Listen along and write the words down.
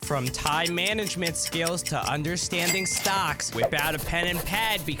From time management skills to understanding stocks, whip out a pen and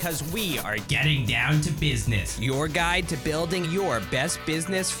pad because we are getting down to business. Your guide to building your best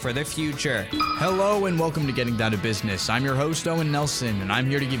business for the future. Hello and welcome to Getting Down to Business. I'm your host, Owen Nelson, and I'm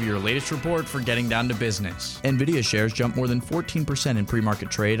here to give you your latest report for Getting Down to Business. Nvidia shares jumped more than 14% in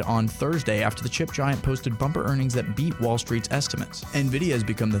pre-market trade on Thursday after the chip giant posted bumper earnings that beat Wall Street's estimates. Nvidia has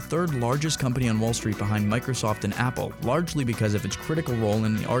become the third largest company on Wall Street behind Microsoft and Apple, largely because of its critical role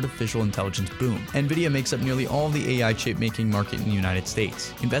in the artificial intelligence boom. Nvidia makes up nearly all of the AI chip-making market in the United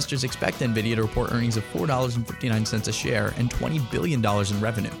States. Investors expect Nvidia to report earnings of $4.59 a share and $20 billion in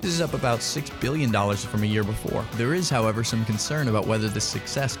revenue. This is up about $6 billion from a year before. There is, however, some concern about whether this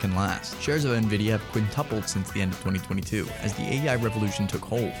success can last. Shares of Nvidia have quintupled since the end of 2022 as the AI revolution took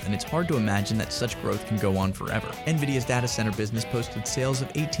hold, and it's hard to imagine that such growth can go on forever. Nvidia's data center business posted sales of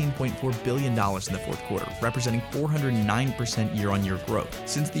 $18.4 billion in the fourth quarter, representing 409% year-on-year growth.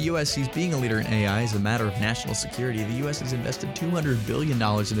 Since the U.S. sees being a leader in AI as a matter of national security, the U.S. has invested $200 billion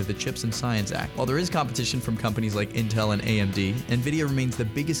into the CHIPS and Science Act. While there is competition from companies like Intel and AMD, Nvidia remains the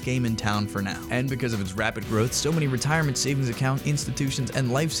biggest game in town for now. And because of its rapid growth, so many retirement savings account institutions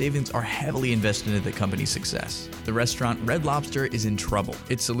and life savings are heavily invested into the company's success. The restaurant Red Lobster is in trouble.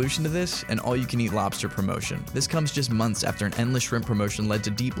 Its solution to this? An all-you-can-eat lobster promotion. This comes just months after an endless shrimp promotion led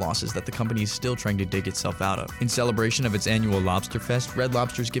to deep losses that the company is still trying to dig itself out of. In celebration of its annual Lobster Fest, Red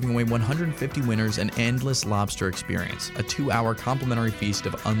Lobster is giving away 150 winners an endless lobster experience, a 2-hour complimentary feast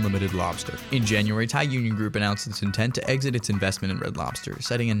of unlimited lobster. In January, Thai Union Group announced its intent to exit its investment in Red Lobster,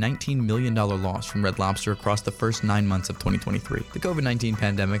 citing a $19 million loss from Red Lobster across the first 9 months of 2023. The COVID-19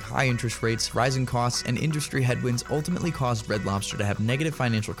 pandemic, high interest rates, rising costs, and industry headwinds ultimately caused Red Lobster to have negative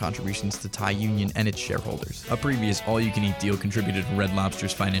financial contributions to Thai Union and its shareholders. A previous all-you-can-eat deal contributed to Red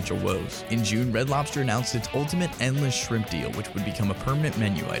Lobster's financial woes. In June, Red Lobster announced its ultimate endless shrimp deal, which would become a permanent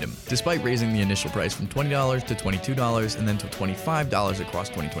menu item. Despite raising the initial price from $20 to $22 and then to $25 across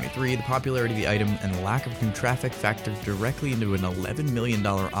 2023, the popularity of the item and the lack of new traffic factored directly into an $11 million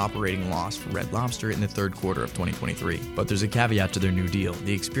operating loss for Red Lobster in the third quarter of 2023. But there's a caveat to their new deal.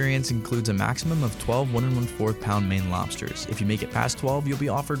 The experience includes a maximum of 12 1¼ pound Maine lobsters. If you make it past 12, you'll be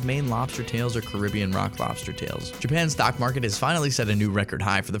offered Maine lobster tails or Caribbean rock lobster tails. Japan's stock market has finally set a new record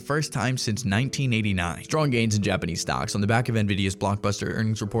high for the first time since 1989. Strong gains in Japanese stocks on the back of Nvidia's blockbuster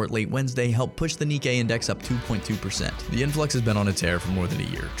earnings report late Wednesday helped push the Nikkei index up 2.2%. The influx has been on a tear for more than a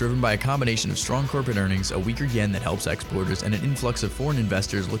year, driven by a combination of strong corporate earnings, a weaker yen that helps exporters, and an influx of foreign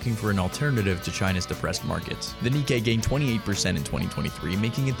investors looking for an alternative to China's depressed markets. The Nikkei gained 28% in 2023,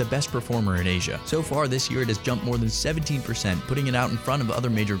 making it the best performer in Asia. So far this year, it has jumped more than 17%, putting it out in front of other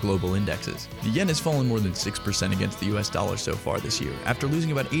major global indexes. The yen has fallen more than 6% against the US dollar so far this year, after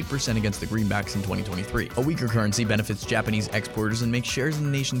losing about 8% against the greenbacks in 2023. A weaker currency benefits Japanese exporters and makes shares in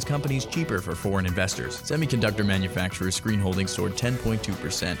the nation's companies cheaper for foreign investors. Semiconductor manufacturer Screen Holdings soared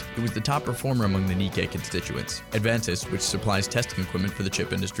 10.2%. It was the top performer among the Nikkei constituents. Advantis, which supplies testing equipment for the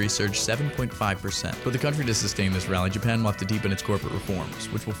chip industry, surged 7.5%. For the country to sustain this rally, Japan will have to deepen its corporate reforms,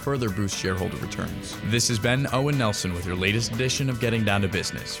 which will further boost shareholder returns. This has been Owen Nelson with your latest edition of Getting Down to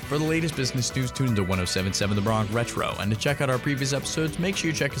Business. For the latest business news, tune into 1077 The Bronx Retro, and to check out our previous episodes, make sure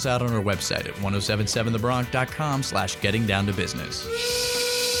you check us out on our website at 1077thebronx.com/gettingdowntobusiness.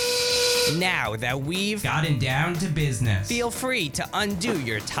 Now that we've gotten down to business, feel free to undo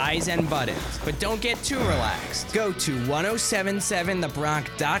your ties and buttons, but don't get too relaxed. Go to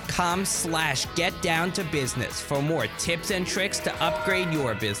 1077thebronx.com/getdowntobusiness for more tips and tricks to upgrade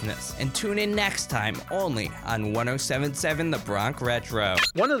your business. And tune in next time only on 1077 The Bronx Retro.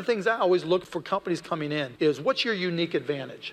 One of the things I always look for companies coming in is, what's your unique advantage?